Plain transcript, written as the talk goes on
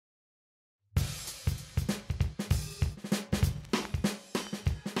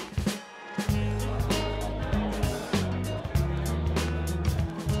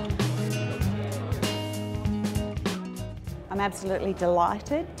absolutely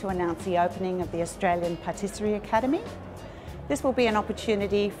delighted to announce the opening of the Australian Patisserie Academy. This will be an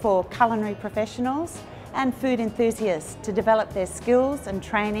opportunity for culinary professionals and food enthusiasts to develop their skills and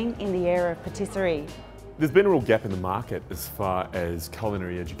training in the area of patisserie. There's been a real gap in the market as far as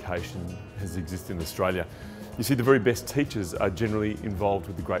culinary education has existed in Australia. You see, the very best teachers are generally involved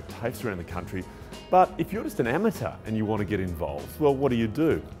with the great tastes around the country, but if you're just an amateur and you want to get involved, well, what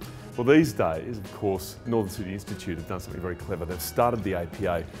do? Well, these days, of course, Northern Sydney Institute have done something very clever. They've started the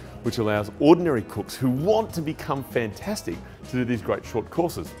APA, which allows ordinary cooks who want to become fantastic to do these great short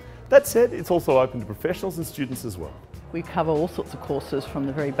courses. That said, it's also open to professionals and students as well. We cover all sorts of courses from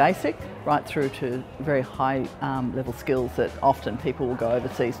the very basic right through to very high level skills that often people will go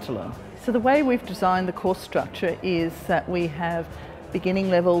overseas to learn. So the way we've designed the course structure is that we have beginning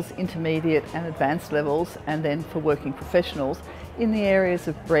levels, intermediate and advanced levels, and then for working professionals in the areas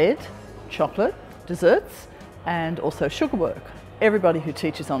of bread, chocolate, desserts and also sugar work. Everybody who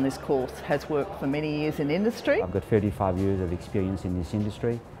teaches on this course has worked for many years in industry. I've got 35 years of experience in this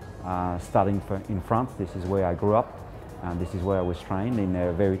industry. Starting in France, this is where I grew up, and this is where I was trained in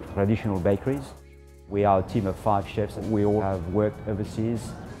very traditional bakeries. We are a team of 5 chefs. We all have worked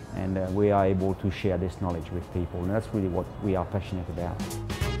overseas, and we are able to share this knowledge with people, and that's really what we are passionate about.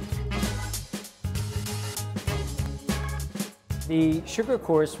 The sugar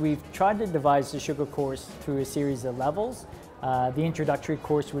course, we've tried to devise the sugar course through a series of levels. The introductory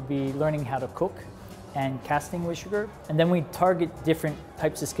course would be learning how to cook and casting with sugar. And then we target different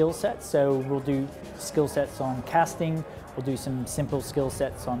types of skill sets. So we'll do skill sets on casting, we'll do some simple skill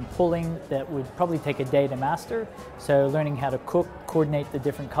sets on pulling that would probably take a day to master. So learning how to cook, coordinate the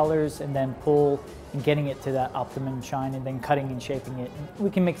different colors, and then pull and getting it to that optimum shine, and then cutting and shaping it. We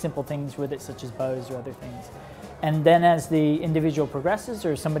can make simple things with it, such as bows or other things. And then as the individual progresses,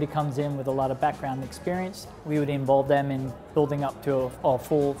 or somebody comes in with a lot of background experience, we would involve them in building up to a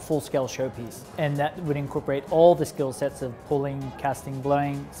full-scale showpiece. And that would incorporate all the skill sets of pulling, casting,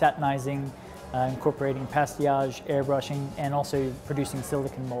 blowing, satinizing, incorporating pastillage, airbrushing, and also producing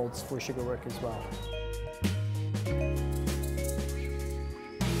silicone molds for sugar work as well.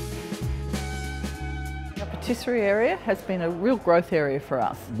 The patisserie area has been a real growth area for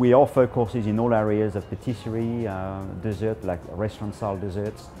us. We offer courses in all areas of patisserie, dessert like restaurant-style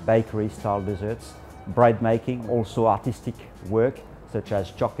desserts, bakery-style desserts, bread making, also artistic work such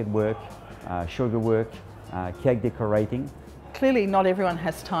as chocolate work, sugar work, cake decorating. Clearly not everyone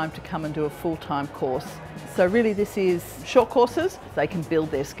has time to come and do a full-time course, so really this is short courses. They can build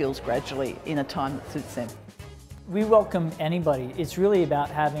their skills gradually in a time that suits them. We welcome anybody. It's really about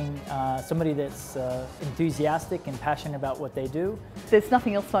having somebody that's enthusiastic and passionate about what they do. There's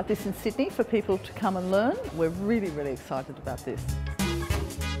nothing else like this in Sydney for people to come and learn. We're really, really excited about this.